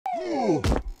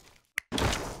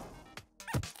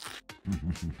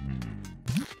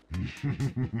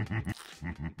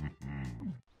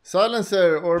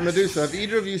Silencer or Medusa, have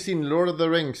either of you seen Lord of the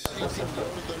Rings?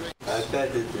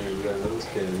 Опять эти, бля,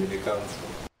 русские, американцы.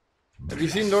 Have you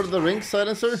seen Lord of the Rings,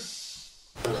 Silencer?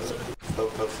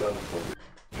 100%.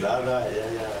 Да,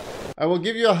 я. I will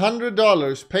give you $100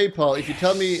 PayPal if you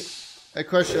tell me a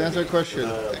question, answer a question.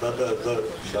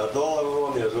 Да, доллар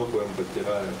вон, я жопу им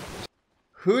потираю.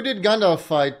 Who did Gandalf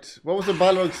fight? What was the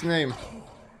Balrog's name?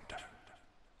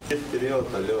 Вперед,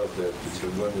 алло, блядь, ты что,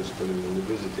 гонишь, что ли, не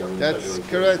будет, я That's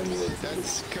correct.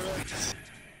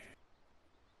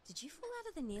 Did you fall out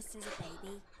of the nest as a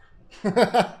baby?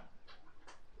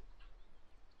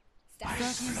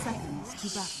 30 seconds to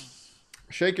battle.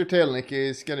 Shake your tail, Nikki.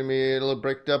 It's getting me a little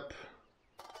bricked up.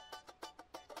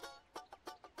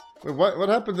 Wait, what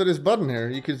happened to this button here?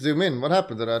 You could zoom in. What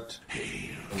happened to that?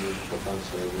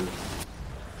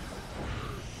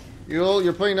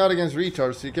 You're playing out against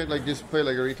retards, so you can't like just play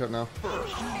like a retard now.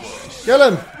 Kill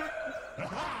him!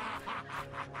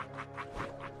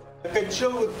 Так а чё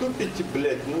вы тупите,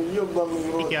 блядь? Ну ёбаный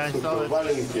в рот, сука,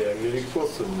 валенькие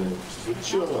америкосы, блядь. Вы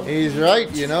чё нам? He's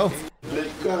right, you know.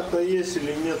 Блядь, карта есть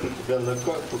или нет у тебя? На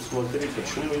карту смотри,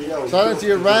 почему я... Silence,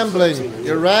 you're rambling.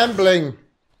 You're rambling.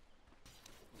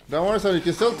 Don't worry, son. You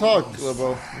can still talk,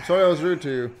 Lebo. I'm sorry I was rude to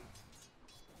you.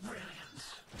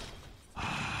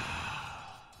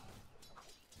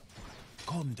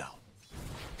 Calm down.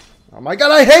 Oh my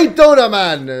god, I hate Dota,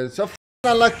 man! It's so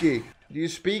f***ing unlucky. Do you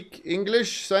speak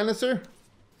English, Silencer?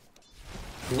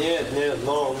 Нет,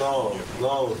 no.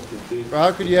 Well,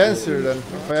 how could you answer then,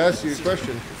 if I ask you a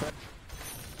question?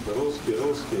 Русский,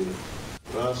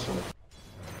 Russian.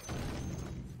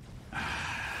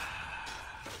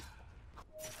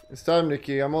 It's time,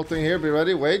 Nikki. I'm ulting here. Be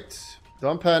ready. Wait.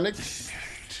 Don't panic.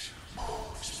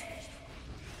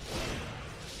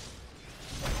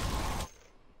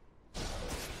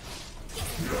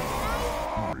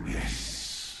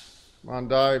 Come on,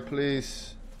 die,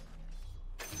 please.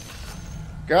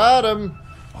 Got him.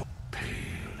 Oh, pale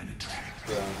and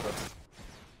attractive.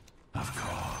 Of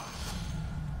course.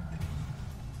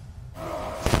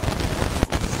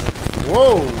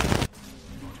 Whoa.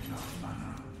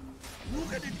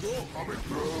 Look at it go.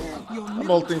 I'm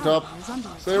ulting top.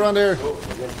 Stay around here.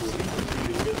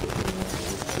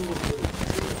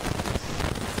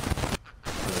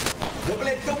 Да,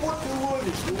 блядь, кого ты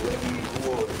ловишь? Лови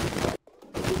его.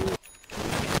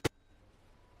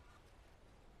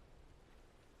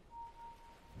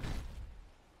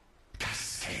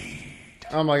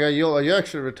 Oh my god, are you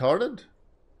actually retarded?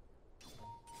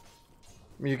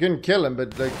 I mean, you couldn't kill him,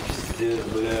 but like...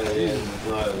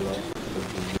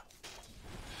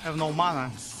 I have no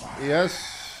mana.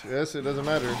 Yes, it doesn't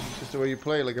matter. It's just the way you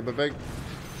play, like a bebek.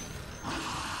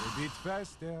 A bit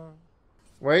faster.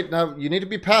 Wait, now, you need to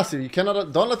be passive. You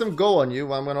cannot... Don't let them go on you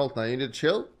while I'm gonna ult now. You need to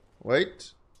chill.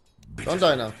 Wait. Don't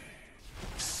die now.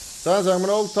 Sansa, I'm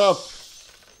gonna ult top.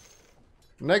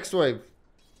 Next wave.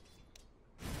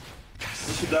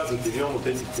 Сюда заберем вот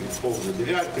этих крипов.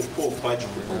 Забирай крипов,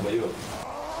 пачку долбоёб.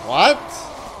 What?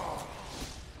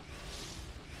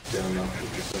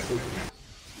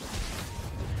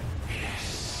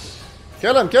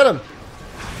 Kill him!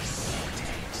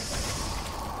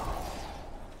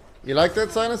 You like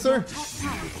that, Silencer?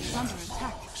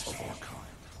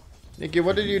 Nikki,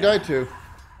 what did you die to?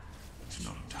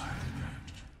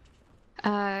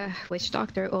 Witch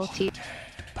Doctor ulti.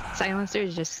 Silencer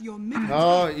is just...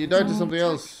 No, you died to something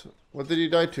else. What did you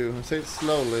die to? Say it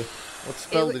slowly. What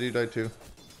spell did you die to?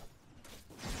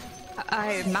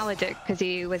 Maledict, because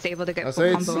he was able to get I full say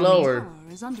it combo slower.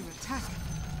 Is under attack.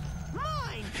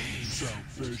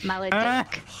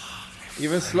 Maledict.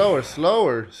 Even slower.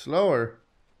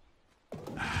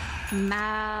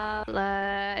 Maledict.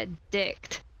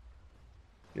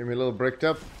 Give me a little bricked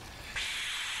up.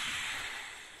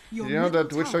 Your Did you know that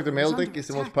middle Witch Doctor tower is Maledict under is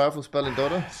the most attack. powerful spell in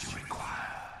Dota?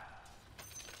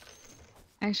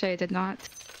 Actually, I did not.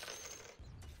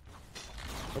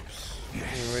 Oops.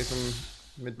 Getting away from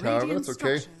mid tower, but Radiant that's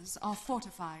okay. structures are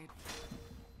fortified.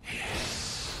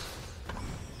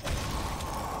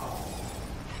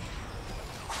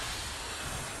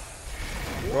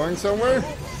 Going somewhere?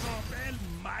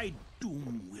 My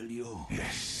doom, will you?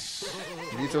 Yes.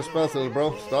 Use your spells, little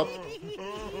bro. Stop.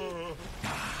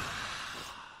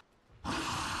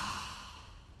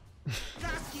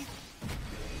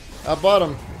 Up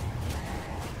bottom.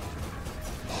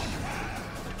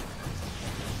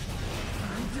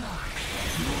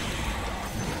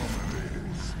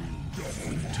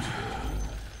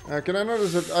 Can I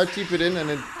notice that I TP'd in and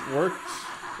it worked?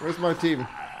 Where's my team?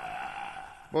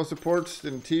 Both supports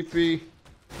didn't TP.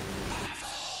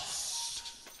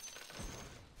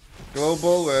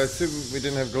 global. I assume we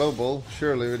didn't have global.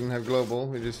 Surely we didn't have global.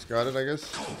 We just got it, I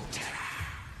guess.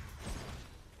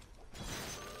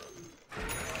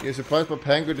 You're surprised by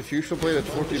Pango Diffusional Blade at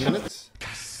 40 minutes?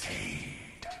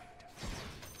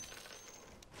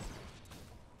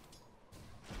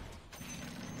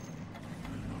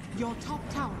 Your top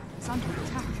tower is under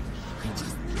attack.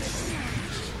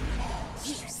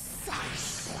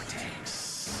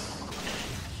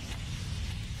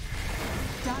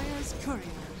 Dire's courier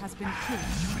has been killed.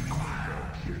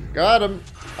 Got him.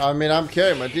 I mean, I'm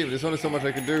carrying my team. There's only so much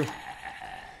I can do.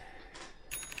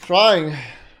 Trying.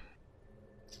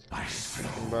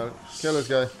 About it. Kill this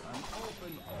guy.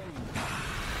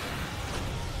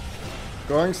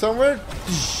 Going somewhere?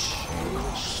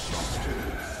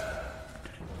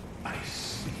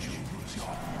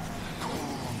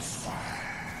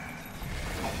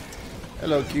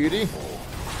 Hello, cutie.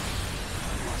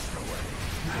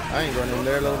 I ain't going in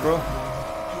there, little bro.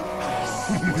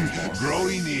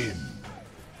 Growing in.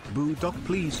 Bulldog,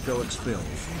 please go expel.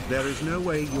 There is no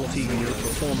way your team will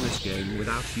perform this game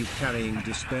without you carrying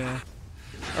despair.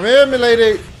 I'm here, my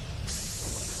lady.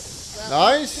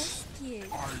 Nice.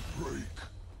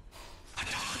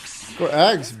 Got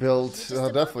eggs built.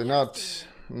 Definitely not.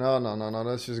 No.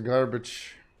 That's just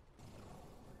garbage.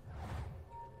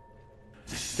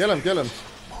 Kill him, kill him.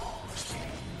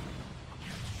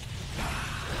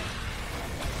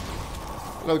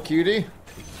 Hello, cutie.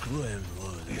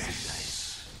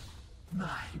 My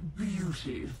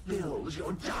beauty fills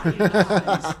your giant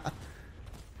eyes.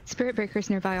 Spirit Breaker's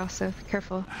nearby also.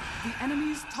 Careful. The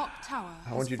enemy's top tower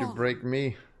I want you to break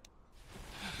me.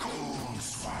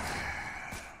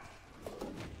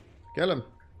 Kill him.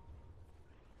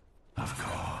 Of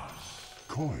course.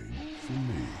 Coin for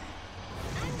me.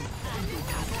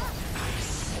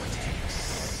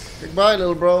 Goodbye,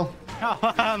 little bro.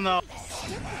 No.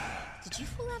 Did you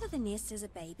fall out of the nest as a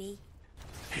baby?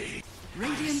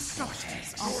 Radiant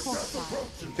structures are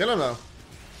fortified. Kill him now.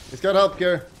 He's got help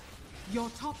here. Your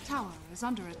top tower is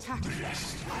under attack.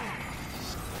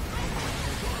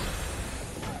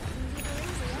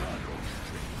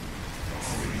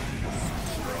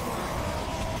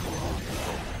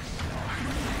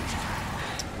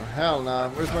 Oh, hell nah.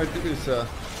 Where's my Medusa?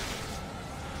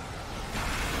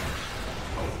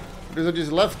 Medusa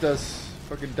just left us.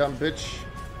 Fucking dumb bitch.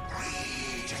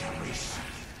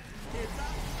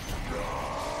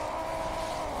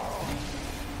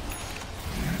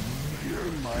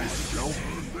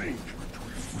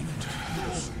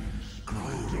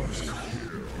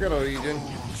 Good old Legion.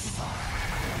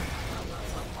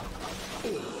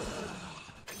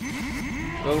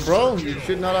 Little bro, you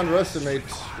should not underestimate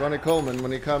Ronnie Coleman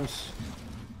when he comes.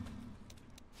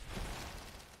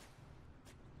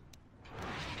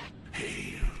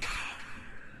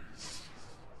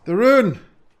 The rune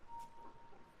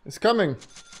is coming.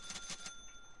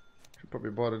 Should probably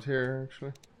bought it here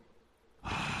actually.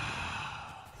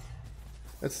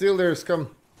 Let's steal their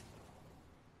scum.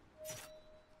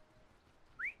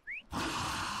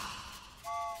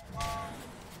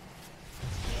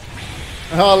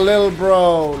 Oh, little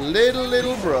bro.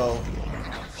 Little bro.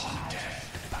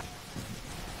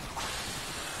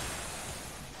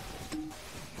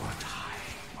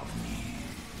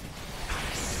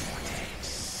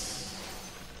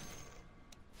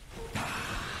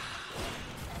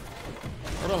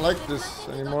 I don't like this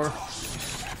anymore.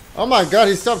 Oh my god,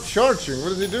 he stopped charging.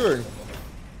 What is he doing?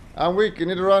 I'm weak. You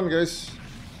need to run, guys.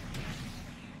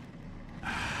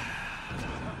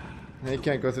 He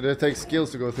can't go through there. It takes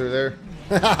skills to go through there.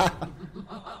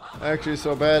 Actually,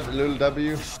 so bad. Little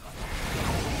W.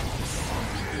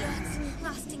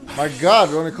 My god,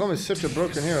 Ronnie Coleman is such a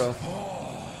broken hero.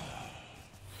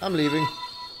 I'm leaving.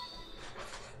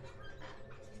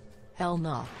 Hell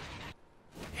no.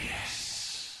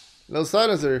 Little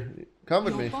silencer, come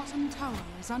with Your me. bottom tower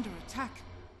is under attack.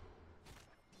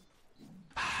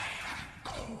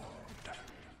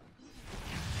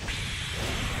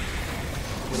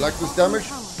 You like this damage?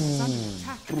 Tower is under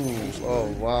attack.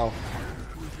 Oh, wow.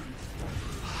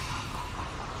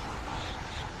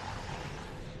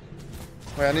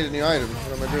 Wait, I need a new item.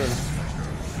 What am I doing?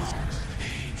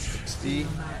 60.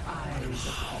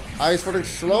 Ice for the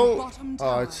slow.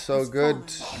 Oh, it's so good.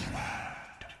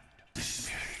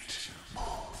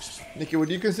 Nikki, would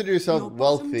you consider yourself Your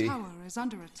bottom wealthy? tower is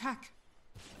under attack.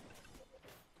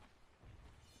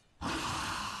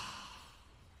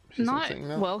 She's Not saying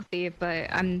no? wealthy, but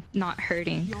I'm not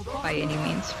hurting Your bottom by any tower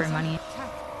means is for under money.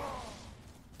 attack.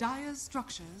 Dire's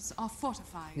structures are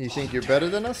fortified. You think you're better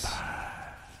than us?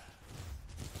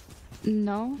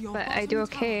 No, Your but I do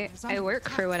bottom okay. tower is I under work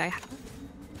for what I have.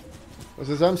 Well,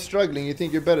 since I'm struggling, you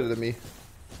think you're better than me?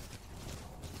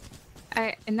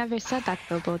 I never said that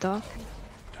though, Bulldog.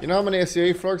 You know how many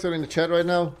SCA frogs are in the chat right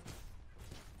now?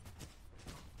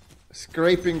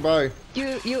 Scraping by.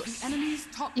 You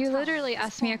literally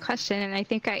asked me a question, and I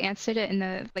think I answered it in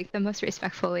the most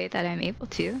respectful way that I'm able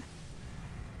to.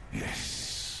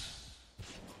 Yes.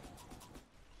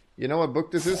 You know what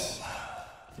book this is?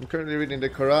 I'm currently reading the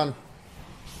Quran.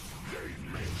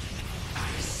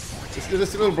 Does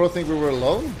this little bro think we were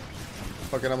alone?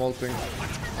 Fucking I'm ulting.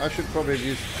 I should probably have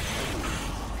used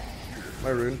my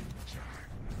rune.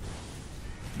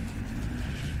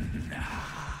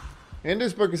 In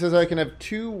this book it says I can have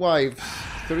 2 wives,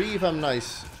 3 if I'm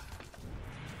nice.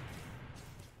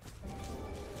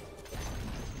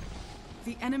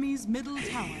 The enemy's middle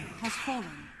tower has fallen.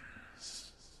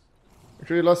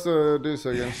 Actually, lost the deuce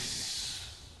again.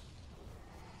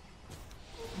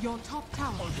 Your top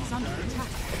tower is under attack.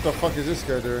 What the fuck is this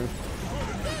guy doing?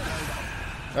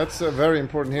 That's a very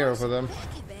important hero for them.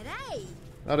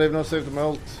 Now they have no save to my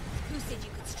ult. Who said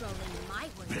you could stroll into my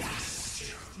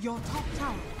woods? Your top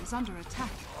tower is under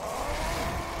attack.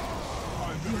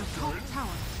 Your top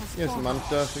tower has Yes, fallen.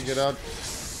 Manta to get out.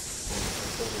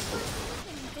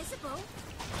 Invisible.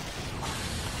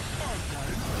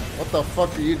 What the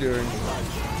fuck are you doing?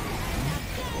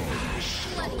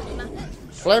 Bloody mother.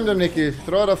 Flame them, Nikki.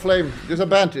 Throw out a flame. There's a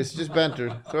banter. It's just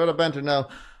banter. Throw out a banter now.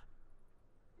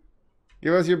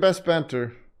 Give us your best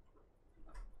banter.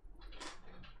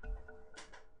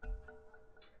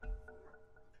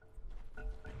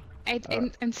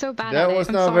 I'm so bad at That it. was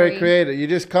I'm not sorry. very creative. You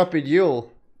just copied Yule.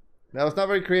 That was not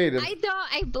very creative. I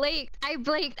blinked.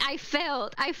 I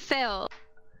failed.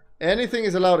 Anything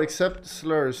is allowed except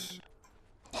slurs.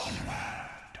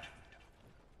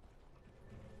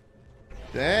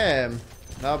 Damn.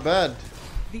 Not bad.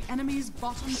 The enemy's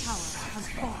bottom tower has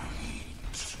fallen.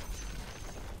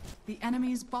 The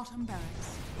enemy's bottom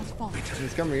barracks has fallen.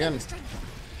 He's coming again. This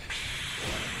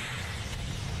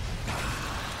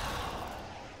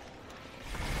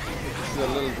is a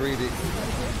little greedy.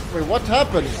 Wait, what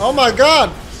happened? Oh my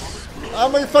god! Oh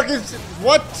my fucking...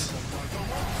 What?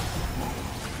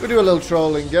 We do a little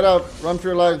trolling. Get out. Run for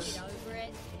your lives. Over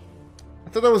it. I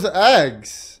thought that was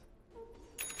eggs.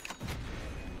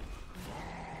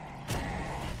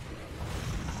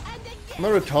 Am I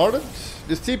retarded?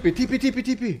 Just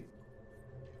TP.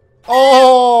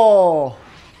 Oh!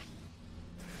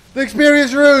 The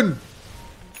experience rune!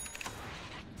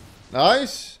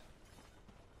 Nice.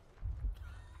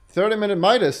 30-minute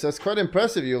Midas. That's quite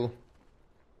impressive, Yule.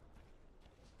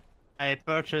 I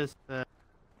purchased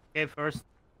game first.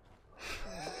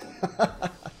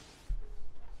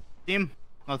 Team,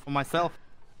 not for myself.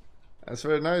 That's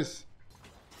very nice.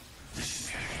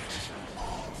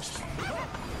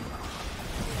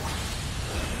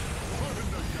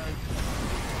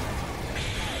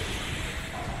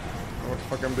 What the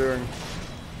fuck I'm doing?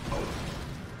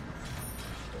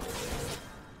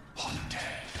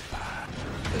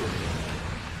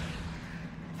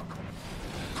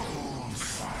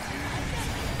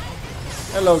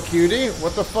 Hello, cutie.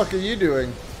 What the fuck are you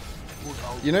doing?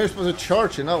 You know you're supposed to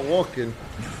charge, you're not walking.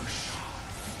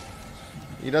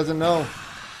 He doesn't know.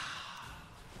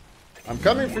 I'm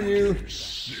coming for you.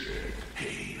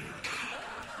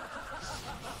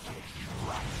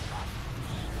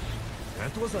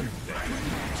 That was unfair.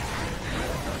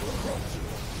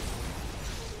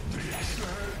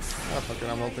 Ah, fucking,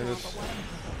 I'm hoping this.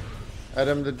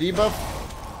 Adam, the debuff.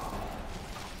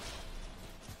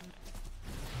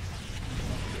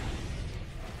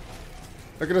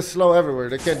 Look at the slow everywhere.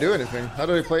 They can't do anything. How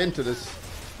do they play into this?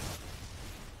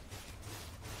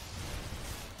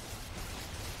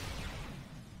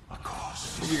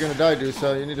 You're gonna die, dude,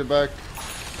 so you need to back.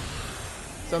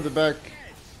 It's time to back.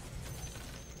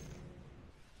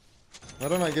 Why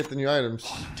don't I get the new items?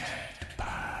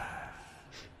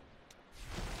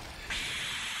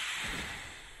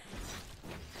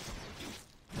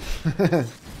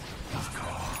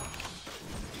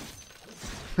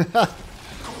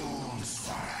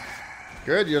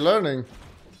 Good, you're learning.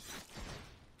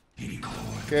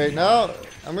 Okay, now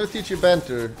I'm gonna teach you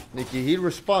banter, Nikki. He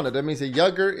responded. That means a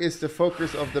Yugger is the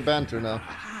focus of the banter now.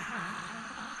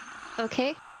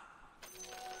 Okay.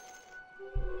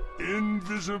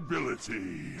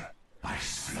 Invisibility.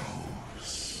 Ice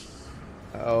flows.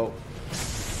 Uh-oh.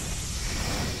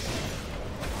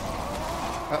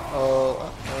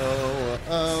 Uh-oh, uh-oh,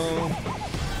 uh-oh.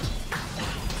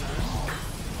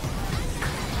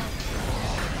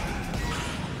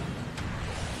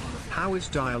 How is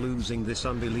Dia losing this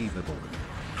unbelievable?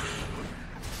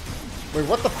 Wait,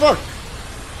 what the fuck?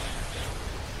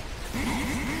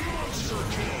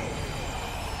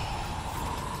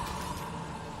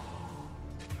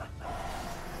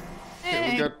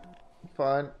 good.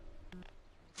 Fine.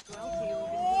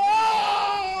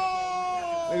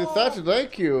 Hey, Thatcher,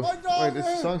 thank you. Wait,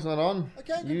 this song's not on.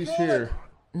 Use here.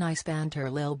 Nice banter,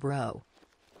 lil bro.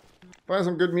 Find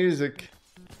some good music.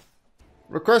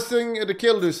 Requesting the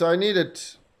kill Dusa, I need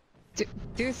it.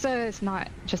 Dusa is not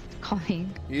just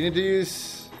calling. You need to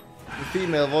use the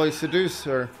female voice, seduce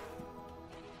her.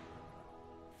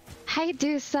 Hi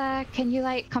Dusa, can you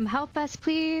like come help us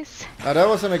please? That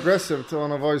wasn't aggressive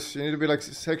tone of voice, you need to be like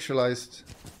sexualized.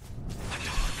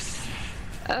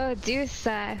 Oh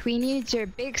Dusa, we need your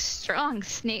big strong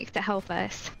snake to help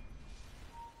us.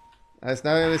 Nice,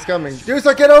 now it's coming.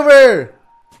 Dusa, get over here!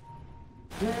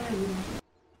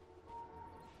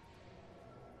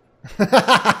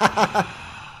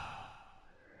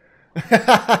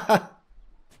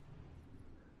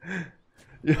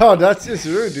 Yo, that's just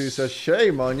rude, dude. So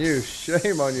shame on you.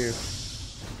 Shame on you.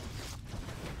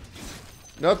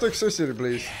 No toxicity,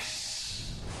 please.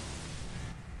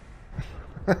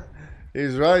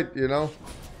 He's right, you know.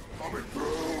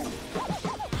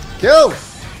 Kill!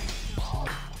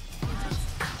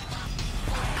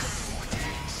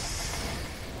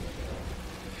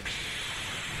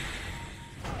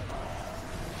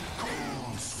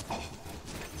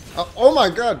 Oh my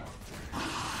god!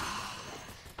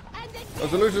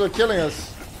 Those illusions are killing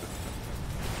us.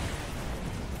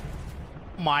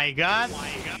 My god.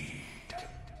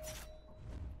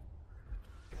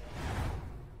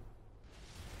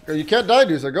 You can't die,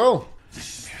 dude, so go.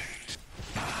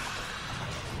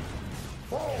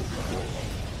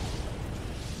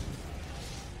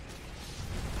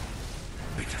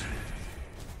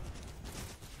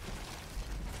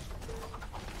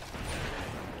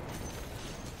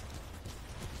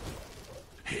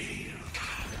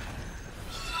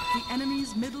 The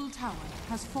enemy's middle tower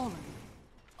has fallen.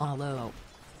 Although.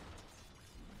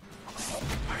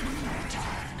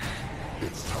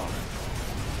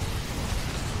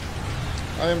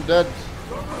 I am dead.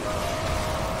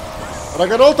 But I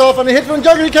got ult off and I hit one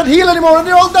jungler, he can't heal anymore and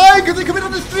they're all dying because they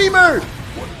committed the streamer!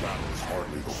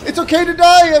 It's okay to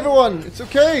die, everyone! It's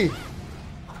okay!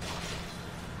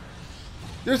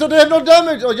 They have no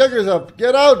damage! Oh, Jugger's up!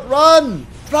 Get out! Run!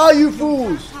 Fly, you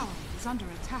fools! Tower is under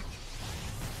attack.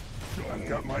 I've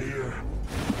got my ear.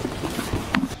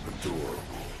 Adorable.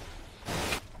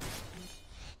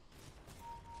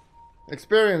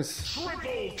 Experience.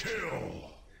 Triple kill.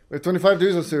 We have 25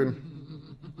 dudes soon.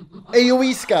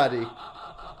 AoE Scotty.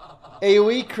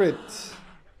 AoE crit.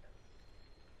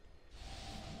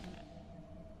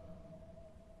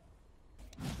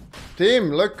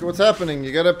 Team, look what's happening.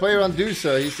 You gotta play around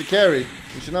Dusa. He's the carry.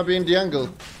 You should not be in the jungle.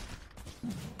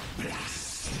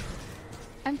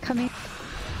 I'm coming.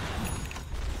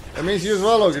 That means you as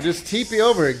well, Ogre. Just TP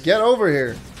over here. Get over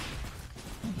here.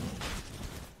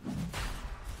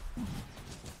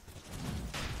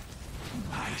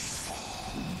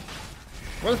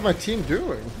 What is my team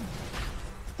doing?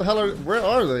 What the hell are... Where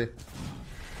are they?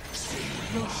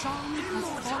 Roshan has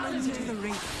fallen to the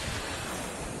ring.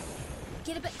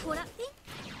 Get a bit caught up then?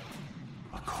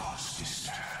 A cause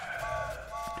disturbed.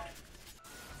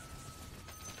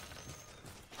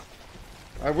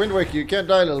 I Wind Wake you. You can't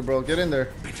die, little bro. Get in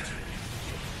there.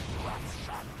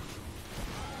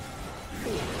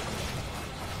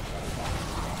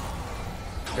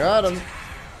 Got him.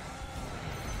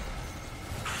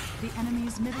 The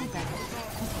enemy's middle barrel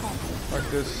has fallen. Like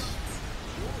this.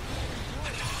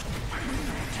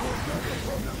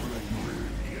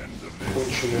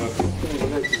 Конченый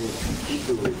блядь, не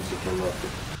скидывается нахуй.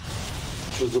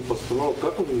 Что за постанал?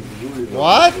 Как он в июле?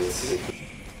 What?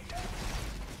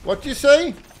 What you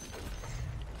say?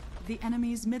 The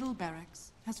enemy's middle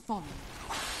barracks has fallen.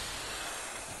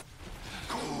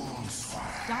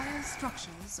 Dire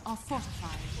structures are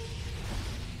fortified.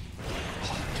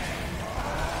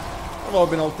 They've all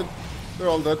been ulted. They're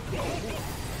all dead.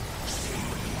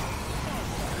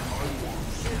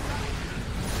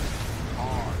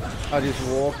 I just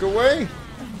walk away.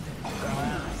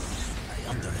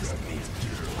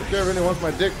 The guy really wants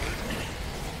my dick.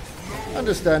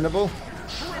 Understandable.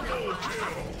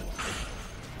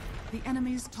 The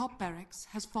enemy's top barracks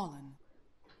has fallen.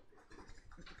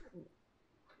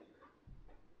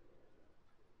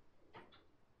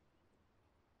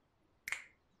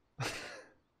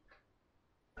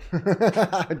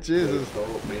 Jesus.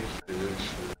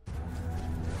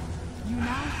 You now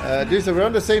have Dude, so we're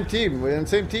on the same team. We're on the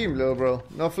same team, little bro.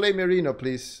 No Flame Arena,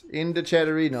 please. In the chat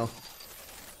arena.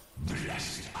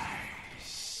 Blessed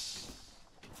eyes.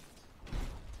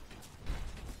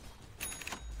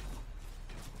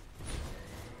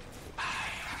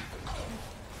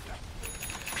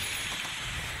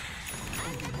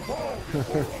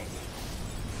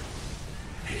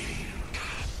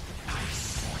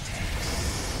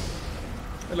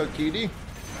 Hello, cutie.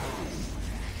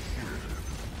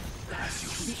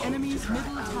 The enemy's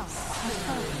middle tower has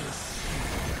fallen.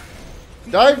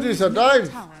 The Dive, enemy's Lisa, middle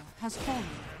dive! tower has fallen.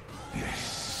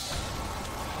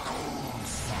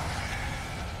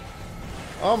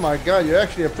 Oh my god, you're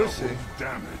actually a pussy.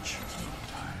 Damage.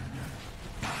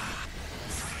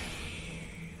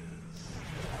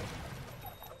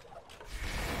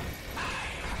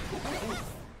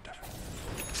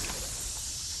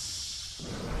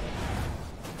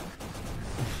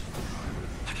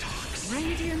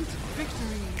 Radiant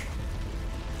victory.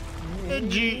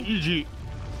 GG.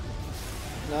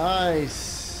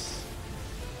 Nice.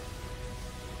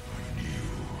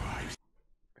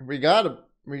 We got him.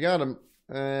 We got him.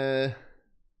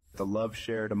 The love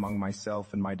shared among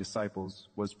myself and my disciples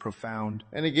was profound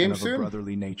Any game and of soon? a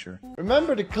brotherly nature.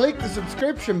 Remember to click the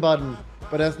subscription button,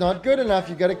 but that's not good enough.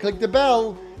 You gotta click the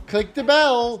bell. Click the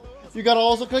bell. You gotta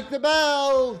also click the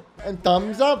bell and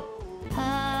thumbs up.